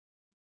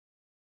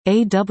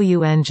A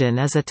W engine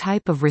is a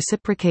type of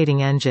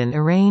reciprocating engine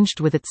arranged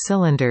with its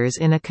cylinders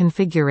in a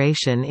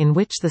configuration in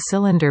which the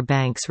cylinder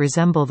banks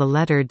resemble the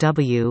letter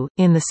W,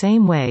 in the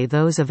same way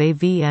those of a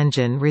V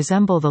engine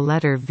resemble the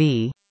letter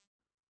V.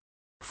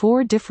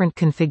 4 different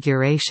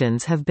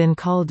configurations have been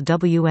called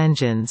W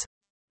engines.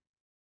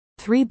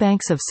 3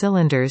 banks of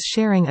cylinders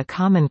sharing a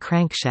common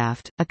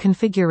crankshaft, a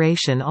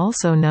configuration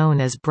also known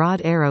as broad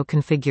arrow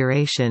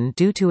configuration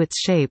due to its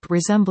shape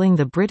resembling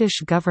the British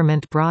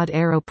government broad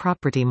arrow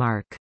property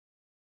mark.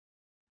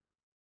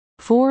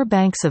 4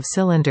 banks of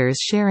cylinders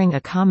sharing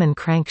a common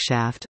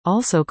crankshaft,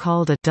 also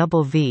called a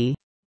double V.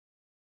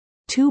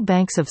 2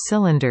 banks of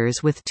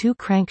cylinders with 2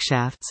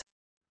 crankshafts.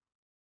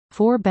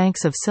 4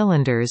 banks of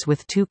cylinders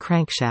with 2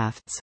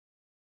 crankshafts.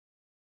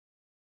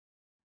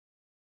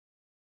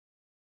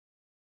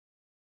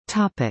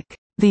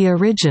 The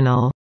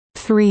original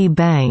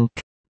 3-bank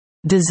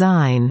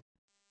design.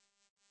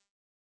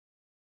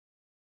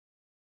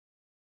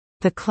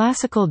 The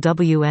classical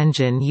W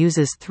engine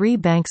uses 3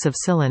 banks of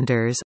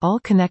cylinders, all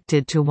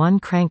connected to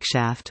one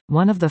crankshaft.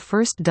 One of the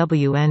first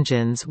W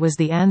engines was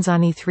the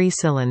Anzani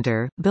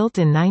 3-cylinder, built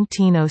in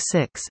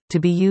 1906, to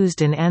be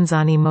used in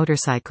Anzani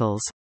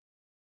motorcycles.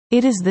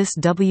 It is this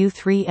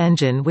W3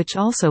 engine which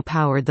also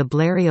powered the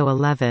Blériot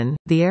 11,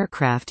 the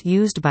aircraft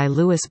used by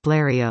Louis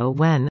Blériot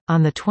when,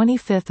 on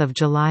 25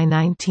 July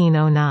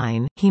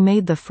 1909, he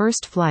made the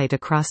first flight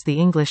across the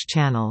English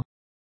Channel.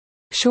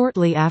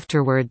 Shortly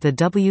afterward the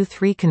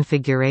W3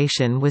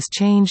 configuration was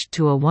changed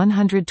to a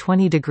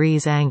 120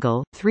 degrees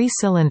angle,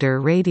 3-cylinder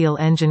radial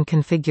engine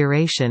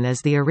configuration as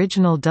the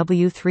original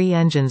W3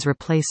 engine's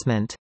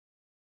replacement.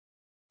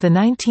 The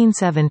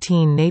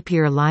 1917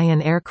 Napier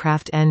Lion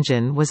aircraft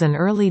engine was an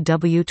early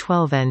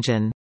W12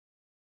 engine.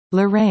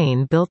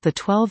 Lorraine built the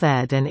 12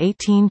 and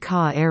 18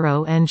 Ka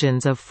Aero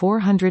engines of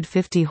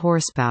 450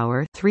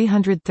 horsepower,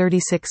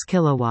 336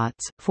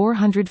 kilowatts,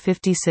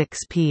 456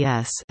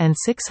 PS, and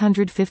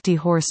 650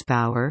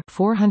 horsepower,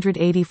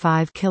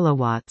 485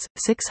 kilowatts,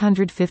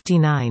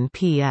 659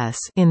 PS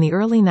in the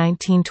early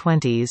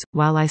 1920s,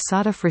 while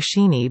Isotta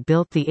Fraschini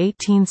built the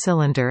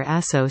 18-cylinder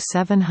ASO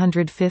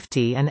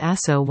 750 and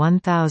ASO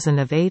 1000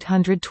 of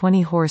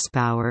 820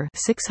 horsepower,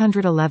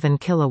 611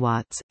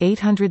 kilowatts,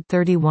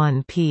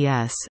 831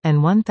 PS,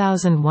 and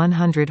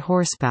 1100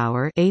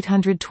 horsepower,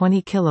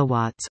 820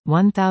 kilowatts,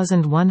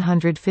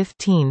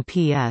 1115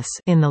 PS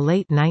in the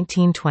late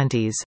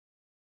 1920s.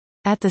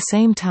 At the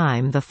same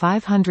time the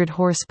 500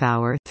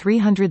 horsepower,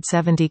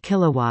 370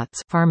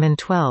 kilowatts Farman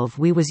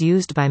 12W was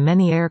used by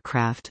many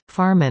aircraft.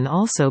 Farman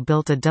also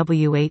built a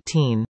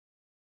W18.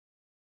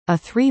 A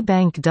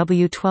 3-bank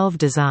W12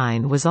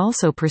 design was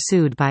also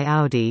pursued by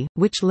Audi,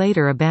 which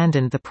later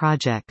abandoned the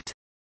project.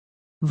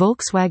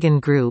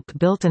 Volkswagen Group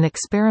built an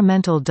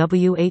experimental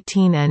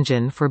W18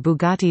 engine for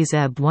Bugatti's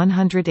EB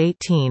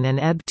 118 and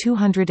EB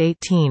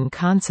 218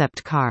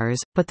 concept cars,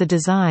 but the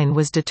design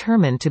was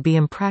determined to be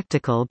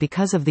impractical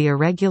because of the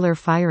irregular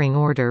firing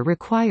order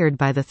required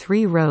by the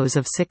 3 rows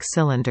of 6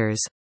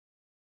 cylinders.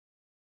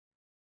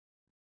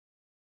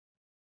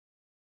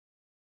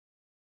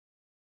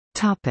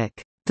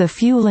 The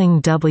Feuling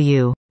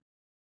W.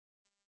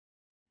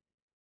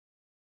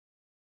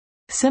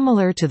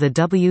 Similar to the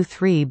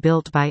W3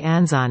 built by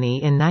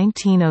Anzani in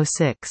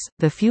 1906,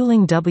 the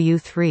Feuling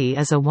W3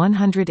 is a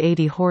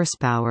 180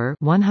 horsepower,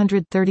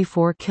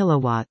 134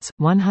 kilowatts,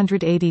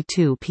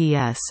 182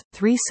 PS,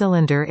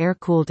 3-cylinder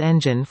air-cooled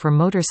engine for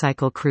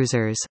motorcycle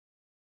cruisers.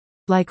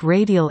 Like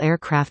radial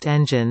aircraft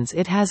engines,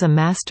 it has a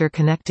master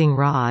connecting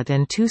rod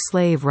and 2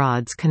 slave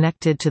rods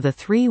connected to the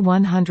 3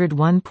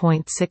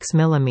 101.6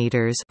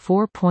 mm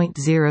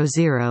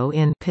 (4.00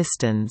 in)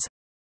 pistons.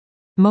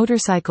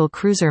 Motorcycle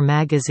Cruiser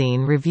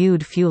magazine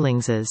reviewed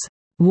Feuling's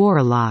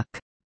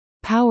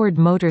Warlock-powered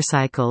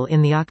motorcycle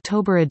in the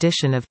October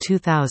edition of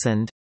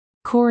 2000.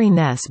 Corey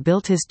Ness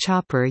built his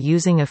chopper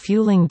using a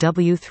Feuling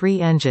W3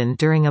 engine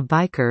during a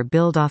biker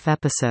build-off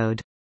episode.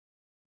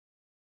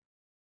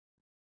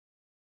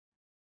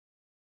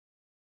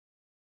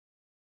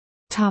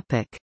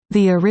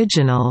 The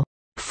original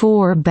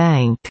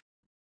 4-bank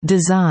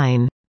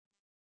design.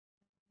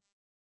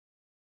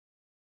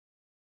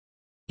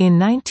 In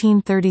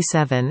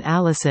 1937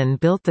 Allison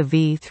built the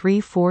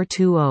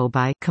V3420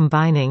 by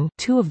combining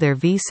 2 of their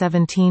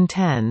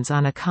V1710s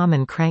on a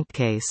common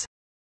crankcase.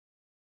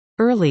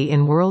 Early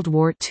in World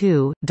War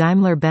II,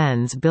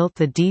 Daimler-Benz built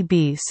the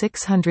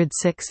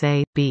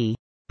DB606A-B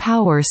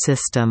power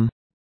system,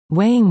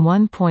 weighing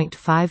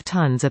 1.5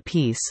 tons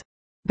apiece.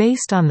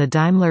 Based on the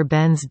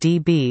Daimler-Benz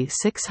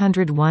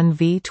DB601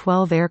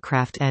 V12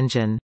 aircraft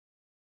engine.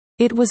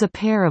 It was a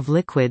pair of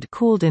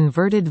liquid-cooled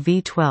inverted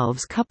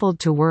V12s coupled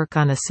to work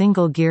on a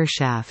single gear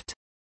shaft.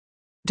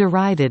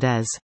 Derided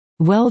as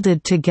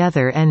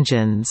welded-together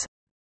engines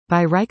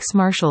by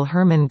Reichsmarschall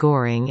Hermann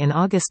Göring in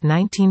August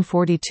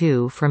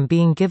 1942 from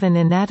being given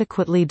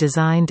inadequately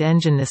designed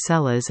engine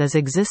nacelles as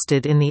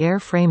existed in the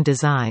airframe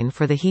design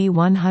for the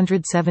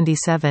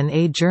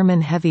He-177A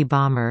German heavy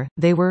bomber,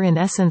 they were in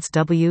essence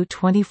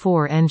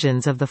W-24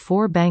 engines of the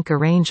 4-bank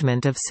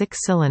arrangement of 6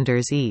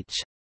 cylinders each.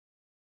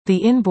 The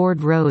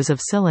inboard rows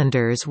of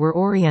cylinders were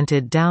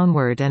oriented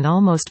downward and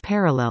almost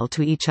parallel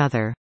to each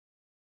other.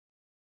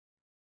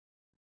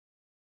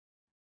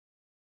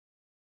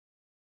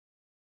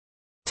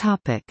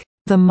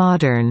 The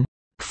modern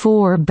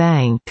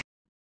four-bank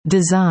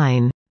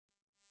design.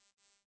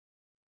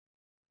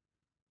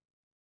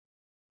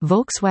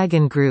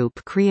 Volkswagen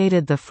Group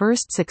created the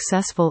first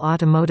successful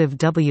automotive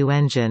W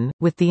engine,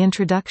 with the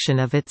introduction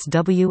of its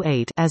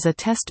W8 as a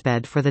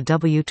testbed for the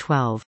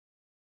W12.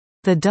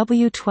 The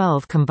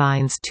W12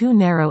 combines two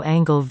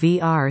narrow-angle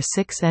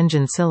VR6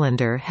 engine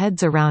cylinder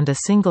heads around a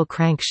single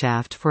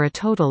crankshaft for a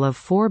total of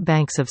 4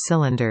 banks of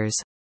cylinders.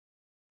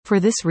 For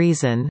this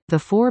reason, the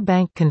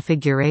four-bank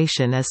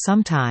configuration is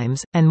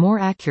sometimes, and more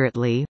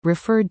accurately,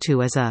 referred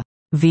to as a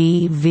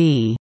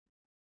VV,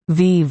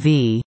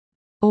 VV,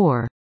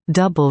 or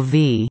double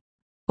V,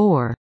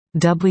 or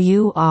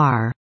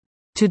WR,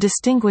 to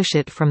distinguish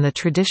it from the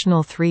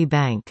traditional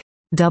three-bank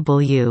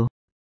W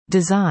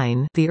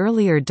design. The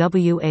earlier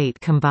W8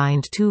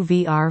 combined two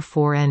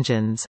VR4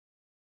 engines.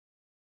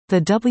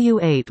 The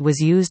W8 was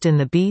used in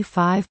the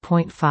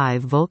B5.5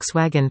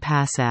 Volkswagen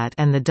Passat,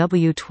 and the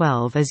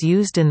W12 is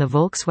used in the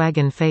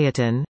Volkswagen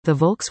Phaeton, the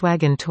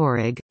Volkswagen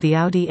Touareg, the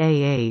Audi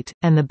A8,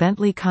 and the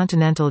Bentley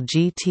Continental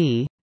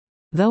GT.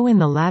 Though in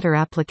the latter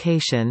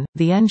application,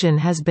 the engine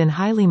has been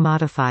highly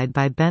modified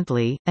by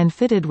Bentley, and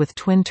fitted with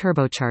twin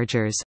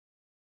turbochargers.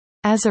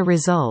 As a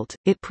result,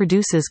 it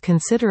produces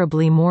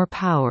considerably more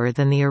power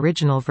than the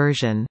original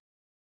version.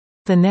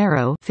 The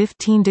narrow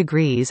 15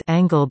 degrees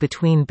angle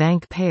between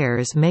bank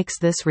pairs makes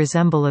this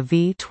resemble a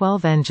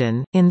V12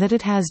 engine, in that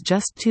it has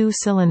just two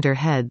cylinder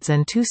heads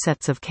and two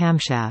sets of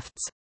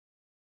camshafts.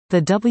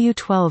 The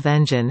W12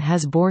 engine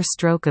has bore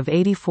stroke of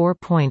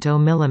 84.0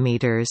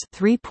 mm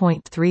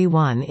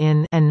 (3.31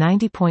 in) and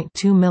 90.2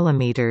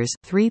 mm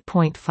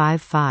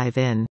 (3.55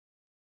 in).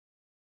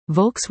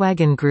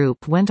 Volkswagen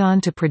Group went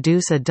on to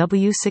produce a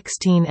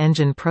W16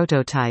 engine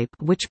prototype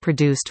which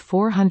produced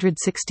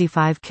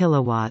 465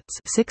 kilowatts,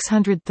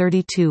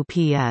 632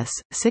 PS,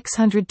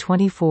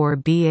 624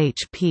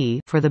 bhp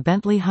for the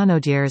Bentley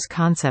Hunaudières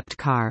concept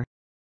car.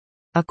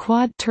 A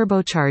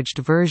quad-turbocharged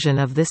version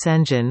of this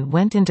engine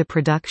went into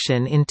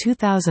production in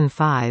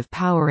 2005,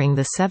 powering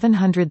the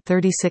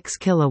 736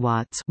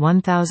 kilowatts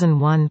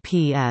 (1001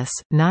 PS,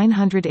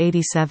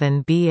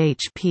 987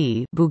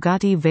 bhp)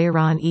 Bugatti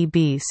Veyron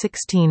EB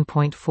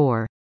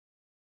 16.4.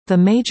 The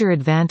major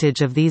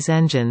advantage of these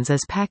engines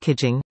is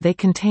packaging. They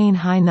contain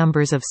high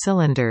numbers of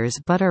cylinders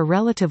but are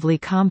relatively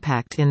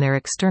compact in their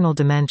external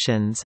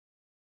dimensions.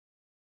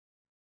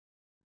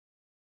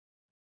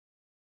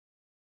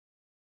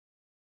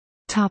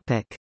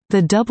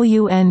 The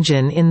W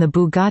engine in the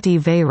Bugatti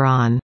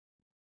Veyron.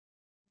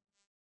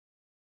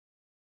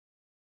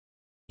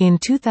 In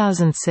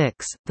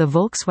 2006, the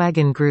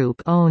Volkswagen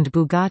Group-owned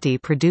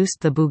Bugatti produced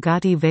the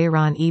Bugatti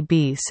Veyron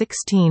EB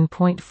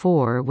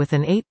 16.4 with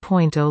an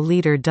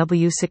 8.0-litre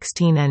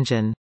W16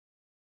 engine.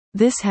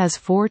 This has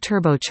 4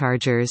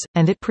 turbochargers,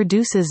 and it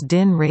produces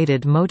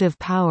DIN-rated motive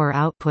power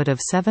output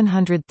of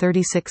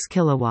 736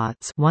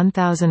 kilowatts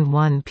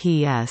 (1001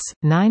 PS,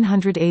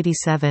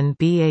 987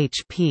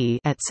 bhp)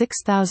 at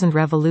 6,000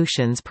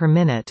 revolutions per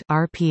minute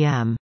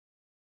 (rpm).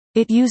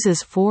 It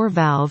uses 4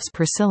 valves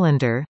per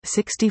cylinder,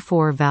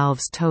 64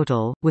 valves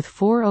total, with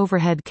 4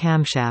 overhead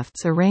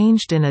camshafts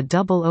arranged in a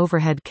double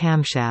overhead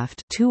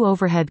camshaft, 2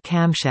 overhead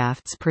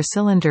camshafts per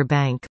cylinder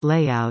bank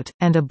layout,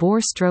 and a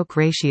bore-stroke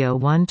ratio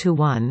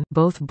 1:1.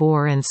 Both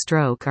bore and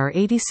stroke are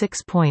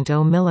 86.0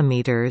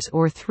 mm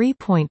or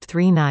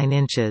 3.39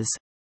 inches.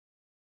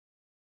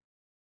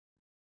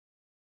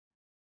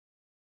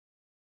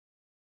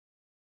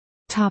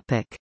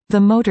 The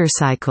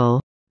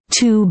motorcycle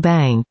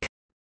two-bank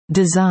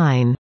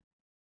design.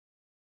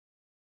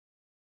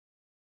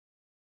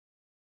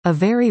 A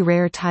very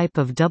rare type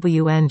of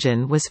W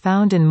engine was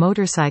found in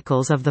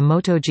motorcycles of the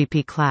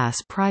MotoGP class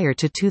prior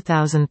to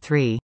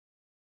 2003.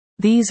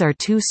 These are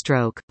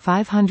two-stroke,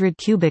 500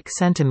 cubic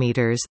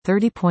centimeters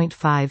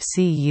 (30.5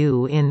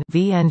 cu) in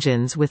V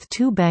engines with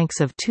 2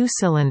 banks of 2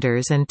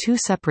 cylinders and 2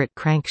 separate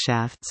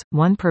crankshafts,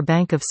 one per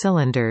bank of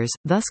cylinders,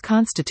 thus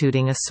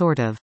constituting a sort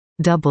of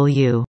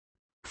W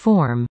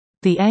form.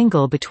 The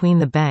angle between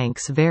the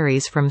banks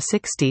varies from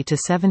 60 to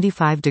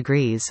 75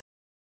 degrees.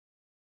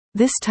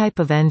 This type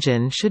of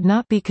engine should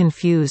not be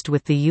confused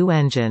with the U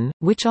engine,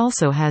 which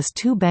also has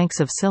 2 banks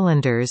of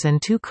cylinders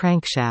and 2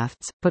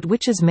 crankshafts, but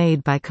which is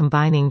made by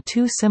combining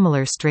 2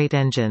 similar straight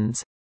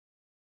engines.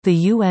 The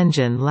U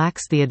engine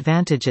lacks the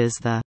advantages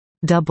the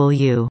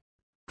W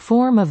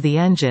form of the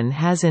engine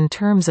has in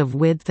terms of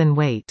width and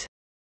weight.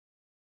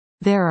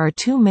 There are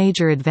 2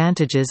 major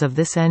advantages of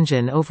this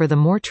engine over the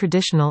more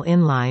traditional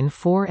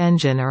inline-4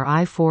 engine or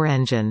I4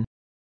 engine.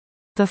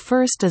 The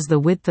first is the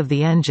width of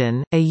the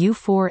engine. A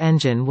U4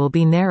 engine will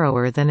be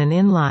narrower than an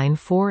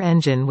inline-4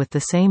 engine with the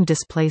same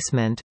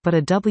displacement, but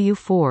a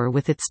W4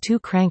 with its 2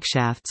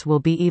 crankshafts will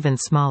be even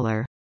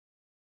smaller.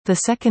 The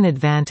second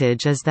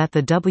advantage is that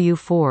the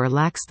W4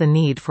 lacks the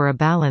need for a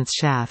balance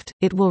shaft.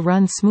 It will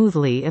run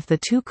smoothly if the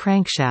 2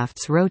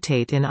 crankshafts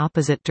rotate in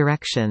opposite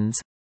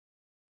directions.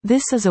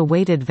 This is a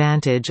weight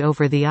advantage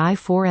over the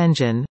I-4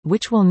 engine,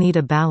 which will need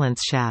a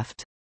balance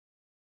shaft.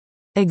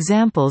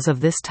 Examples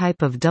of this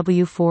type of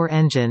W4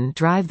 engine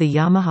drive the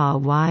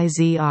Yamaha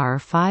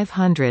YZR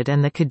 500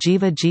 and the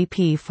Cagiva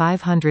GP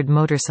 500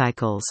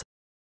 motorcycles.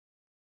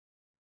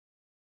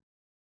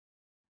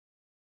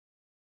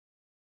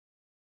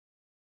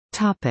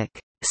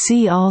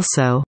 See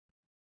also: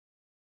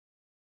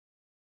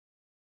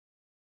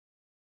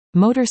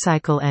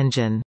 Motorcycle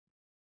engine.